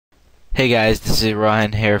Hey guys, this is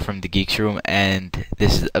Rohan here from the Geeks Room, and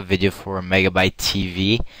this is a video for Megabyte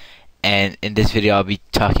TV. And in this video, I'll be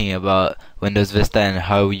talking about Windows Vista and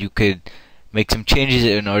how you could make some changes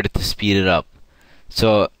in order to speed it up.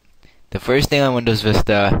 So, the first thing on Windows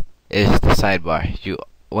Vista is the sidebar. You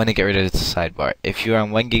want to get rid of the sidebar. If you're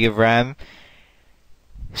on 1 gig of RAM,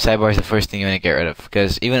 sidebar is the first thing you want to get rid of,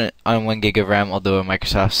 because even on 1 gig of RAM, although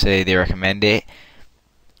Microsoft say they recommend it,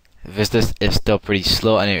 Vista is still pretty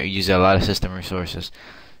slow and it uses a lot of system resources.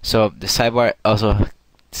 So the sidebar also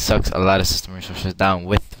sucks a lot of system resources down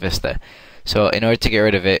with Vista. So in order to get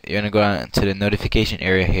rid of it, you're going to go down to the notification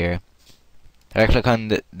area here. Right click on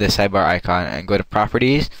the sidebar icon and go to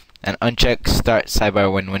properties and uncheck start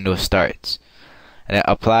sidebar when Windows starts. And then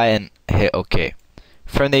apply and hit OK.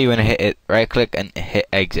 From there you want to hit it, right click and hit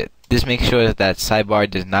exit. This makes sure that sidebar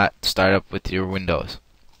does not start up with your Windows.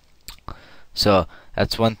 So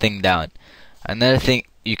that's one thing down. Another thing,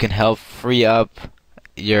 you can help free up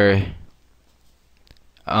your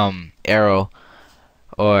arrow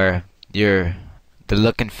or the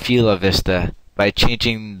look and feel of Vista by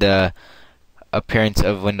changing the appearance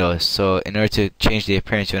of Windows. So in order to change the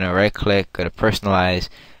appearance, you want to right click, go to personalize,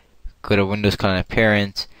 go to Windows color and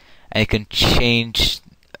appearance, and you can change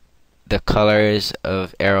the colors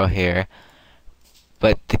of arrow here.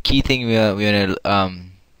 But the key thing we want to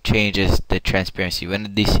change is the transparency. We want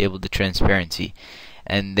to disable the transparency,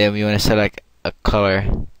 and then we want to select a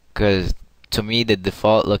color, because to me the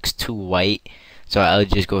default looks too white, so I'll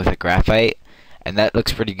just go with a graphite, and that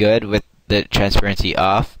looks pretty good with the transparency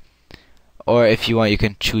off. Or if you want, you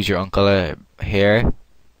can choose your own color here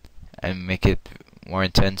and make it more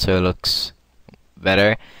intense so it looks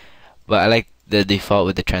better, but I like the default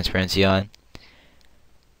with the transparency on.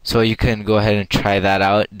 So you can go ahead and try that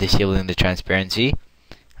out, disabling the transparency.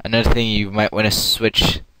 Another thing, you might want to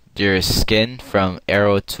switch your skin from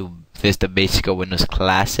Aero to Vista Basic or Windows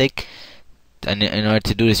Classic. And in order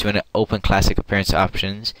to do this, you want to open Classic Appearance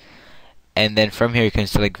Options, and then from here you can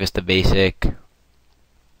select Vista Basic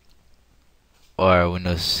or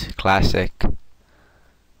Windows Classic.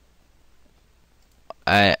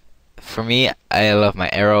 For me, I love my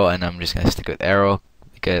Aero, and I'm just gonna stick with Aero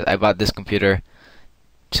because I bought this computer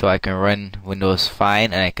so I can run Windows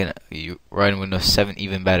fine, and I can run Windows 7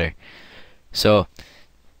 even better. So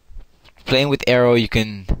playing with Aero, you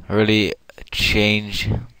can really change,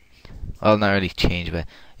 well, not really change, but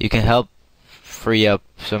you can help free up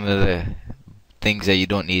some of the things that you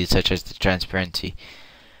don't need, such as the transparency.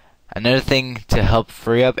 Another thing to help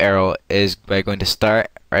free up Aero is by going to start,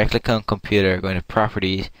 right click on computer, going to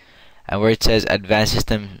properties, and where it says advanced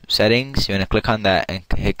system settings, you want to click on that and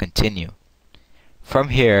hit continue. From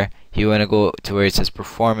here, you want to go to where it says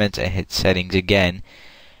performance and hit settings again,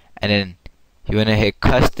 and then you want to hit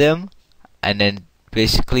custom, and then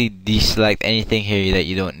basically deselect anything here that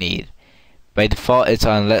you don't need. By default, it's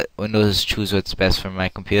on let Windows choose what's best for my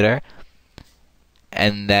computer,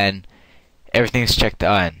 and then everything's checked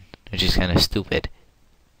on, which is kind of stupid.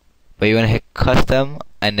 But you want to hit custom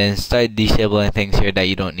and then start disabling things here that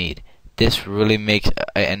you don't need. This really makes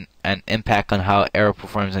an impact on how Aero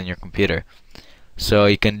performs on your computer. So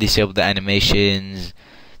you can disable the animations,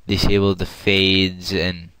 disable the fades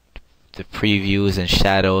and the previews and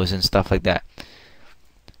shadows and stuff like that.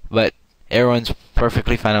 But Aero runs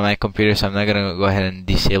perfectly fine on my computer, so I'm not gonna go ahead and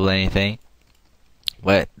disable anything.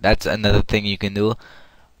 But that's another thing you can do.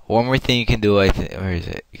 One more thing you can do, where is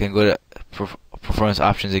it? You can go to performance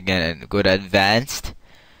options again and go to advanced,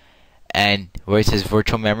 and where it says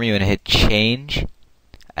virtual memory, you want to hit change.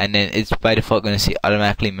 And then it's by default going to see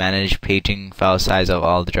automatically manage paging file size of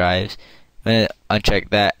all the drives. I'm going to uncheck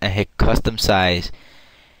that and hit custom size.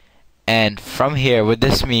 And from here, what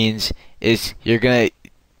this means is you're going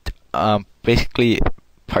to basically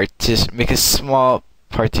make a small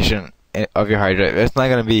partition of your hard drive. It's not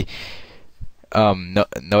going to be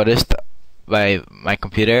noticed by my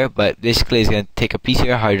computer, but basically it's going to take a piece of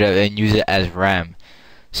your hard drive and use it as RAM.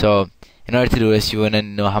 So in order to do this, you want to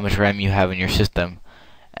know how much RAM you have in your system.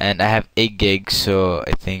 And I have 8 gigs, so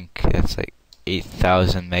I think that's like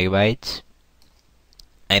 8,000 megabytes.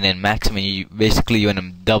 And then maximum, you basically want to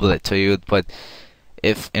double it. So you would put,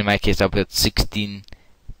 if in my case, I'll put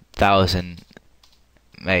 16,000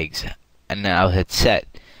 megs, and then I'll hit set.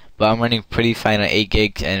 But I'm running pretty fine on 8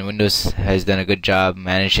 gigs, and Windows has done a good job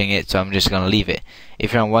managing it, so I'm just gonna leave it.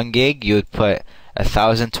 If you're on 1 gig, you would put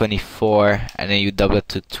 1024, and then you double it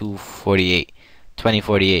to 2048,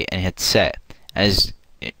 and hit set.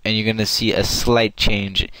 And you're gonna see a slight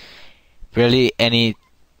change, barely any,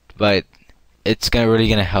 but it's really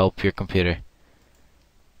gonna help your computer.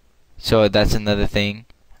 So that's another thing.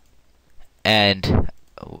 And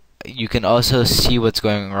you can also see what's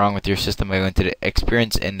going wrong with your system by going to the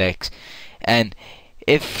experience index, and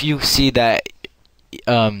if you see that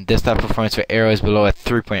desktop performance for Aero is below at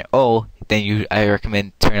 3.0, then I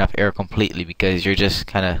recommend turning off Aero completely, because you're just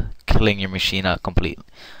kind of killing your machine out completely,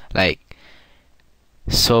 like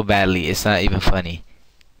so badly it's not even funny.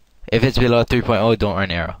 If it's below 3.0, don't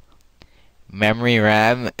run Aero. Memory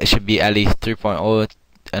RAM should be at least 3.0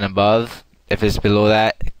 and above. If it's below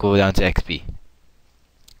that, go down to XP.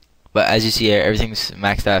 But as you see here, everything's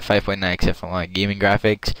maxed out at 5.9 except for my gaming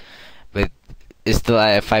graphics, but it's still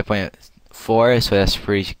at 5.4, so that's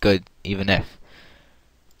pretty good, even if.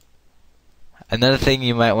 Another thing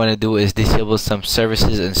you might want to do is disable some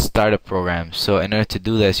services and startup programs. So in order to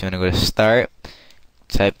do this, you want to go to Start,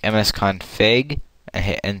 type msconfig, and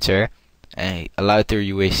hit Enter, and allow it through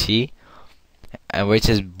UAC, and where it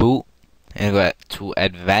says Boot, and go to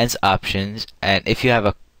Advanced Options, and if you have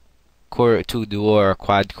a Core 2 Duo or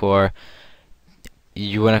Quad Core,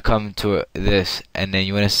 you want to come to this, and then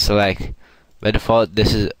you want to select, by default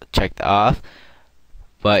this is checked off,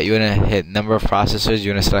 but you want to hit number of processors.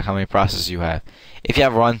 You want to select how many processors you have. If you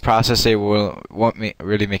have one processor, it won't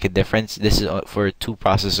really make a difference. This is for 2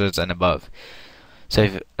 processors and above. So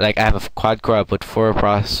if, like, I have a quad core, I'll put 4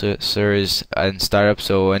 processors in startup,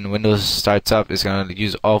 so when Windows starts up, it's going to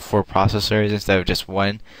use all 4 processors instead of just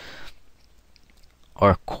 1,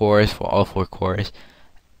 or cores for all 4 cores,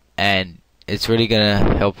 and it's really going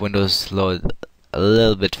to help Windows load a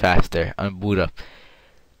little bit faster on boot up.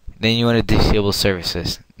 Then you want to disable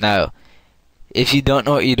services. Now, if you don't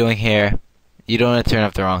know what you're doing here, you don't want to turn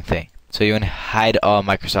off the wrong thing. So you want to hide all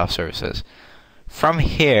Microsoft services. From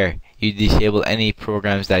here, you disable any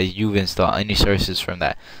programs that you've installed, any sources from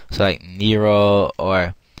that. So like Nero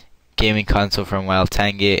or gaming console from Wild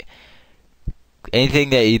Tangate. Anything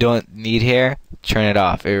that you don't need here, turn it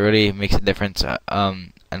off. It really makes a difference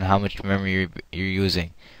on how much memory you're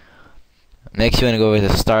using. Next, you want to go with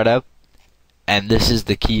a startup, and this is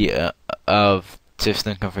the key of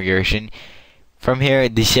system configuration. From here,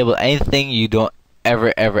 disable anything you don't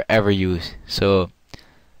ever use. So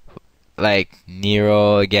like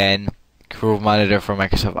Nero again, Groove Monitor for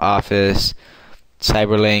Microsoft Office,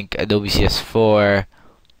 Cyberlink, Adobe CS4,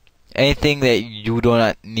 anything that you do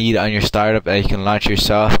not need on your startup that you can launch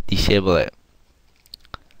yourself, disable it.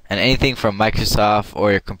 And anything from Microsoft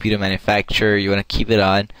or your computer manufacturer, you want to keep it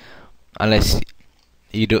on unless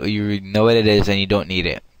you know what it is and you don't need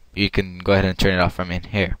it. You can go ahead and turn it off from in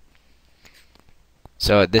here.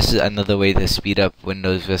 So this is another way to speed up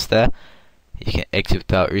Windows Vista. You can exit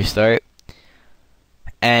without restart.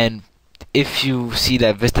 And if you see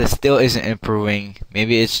that Vista still isn't improving,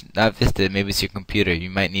 maybe it's not Vista, maybe it's your computer. You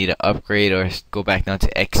might need to upgrade or go back down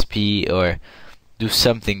to XP or do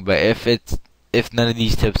something. But if none of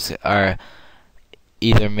these tips are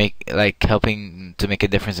either helping to make a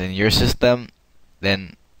difference in your system,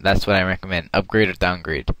 then that's what I recommend. Upgrade or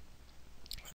downgrade.